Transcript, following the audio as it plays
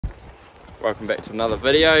Welcome back to another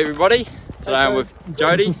video, everybody. Today I'm with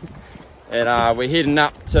Jody, and we're heading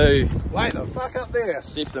up to Wait the fuck up there.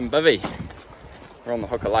 SEFTON BIVVY. We're on the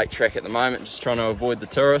Hooker Lake track at the moment, just trying to avoid the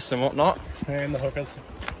tourists and whatnot. And the hookers.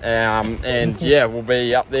 And yeah, we'll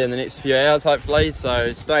be up there in the next few hours hopefully,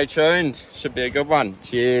 so stay tuned. Should be a good one.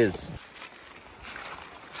 Cheers.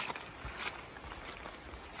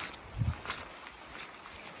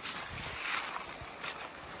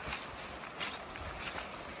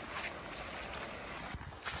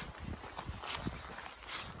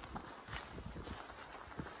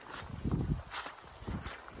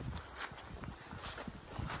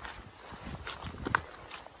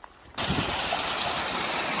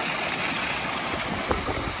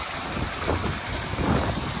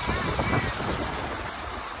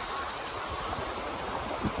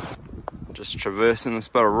 Just traversing this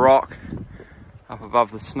bit of rock up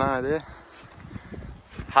above the snow there.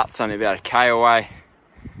 Hut's only about a K away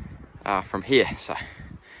from here, so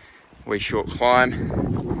wee short climb.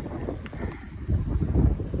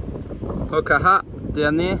 Hooker hut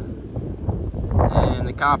down there, and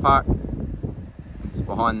the car park is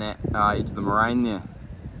behind that edge of the moraine there.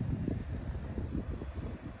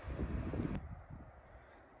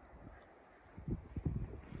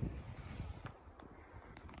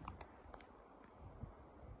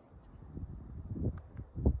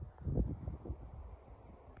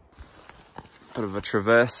 Bit of a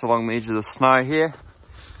traverse along the edge of the snow here.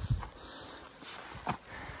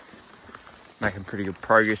 Making pretty good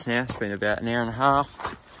progress now. It's been about an hour and a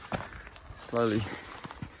half. Slowly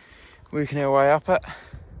working our way up it.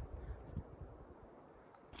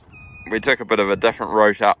 We took a bit of a different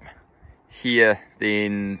route up here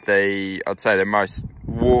than I'd say the most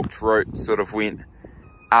walked route sort of went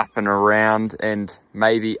up and around and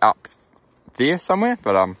maybe up there somewhere.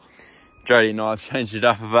 But Jody and I have changed it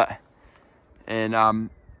up a bit. And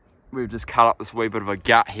we've just cut up this wee bit of a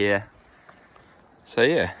gut here. So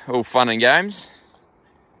yeah, all fun and games.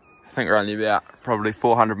 I think we're only about probably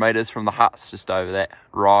 400 metres from the huts, just over that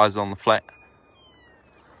rise on the flat.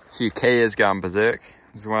 A few Kias going berserk.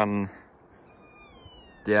 There's one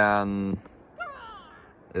down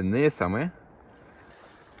in there somewhere.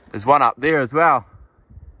 There's one up there as well.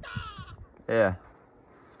 Yeah.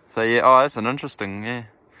 So yeah, oh, that's an interesting, yeah.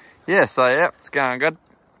 Yeah, so yeah, it's going good.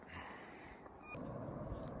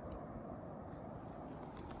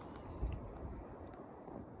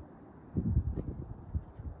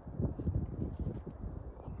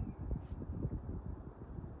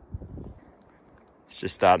 It's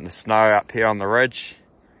just starting to snow up here on the ridge,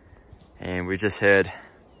 and we just heard,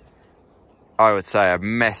 I would say, a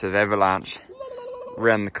massive avalanche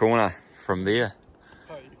around the corner from there.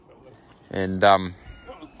 And it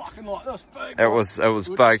was fucking like this big. it was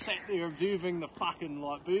we big. just sat there observing the fucking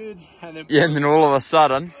like birds, and then Yeah, and then all of a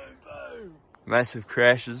sudden, boom, boom. massive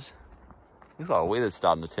crashes. Looks like the weather's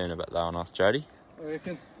starting to turn a bit though on us, Jody. I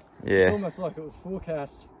reckon. Yeah. It's almost like it was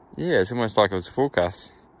forecast. Yeah, it's almost like it was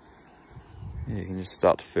forecast. Yeah, you can just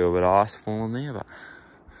start to feel a bit of ice falling there, but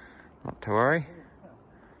not to worry.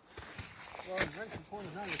 Well, that's the point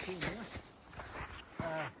of number 2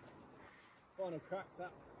 now. Final crux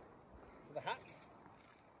up to the hut.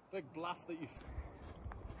 Big bluff that you.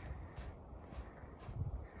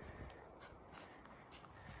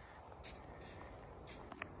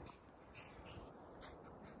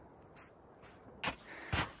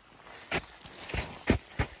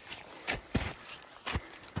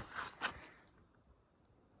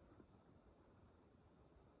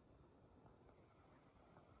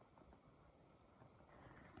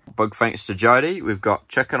 Big thanks to Jody. We've got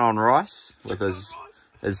chicken on rice with his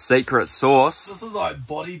secret sauce. This is like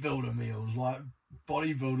bodybuilder meals. Like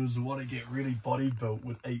bodybuilders who want to get really body built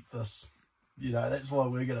would eat this. You know, that's why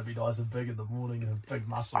we're going to be nice and big in the morning and big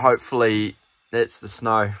muscles. Hopefully that's the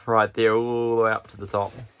snow right there all the way up to the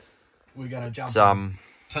top. We're going to jump on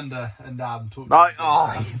Tinder and talk.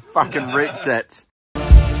 Oh, you fucking wrecked it.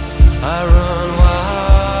 I run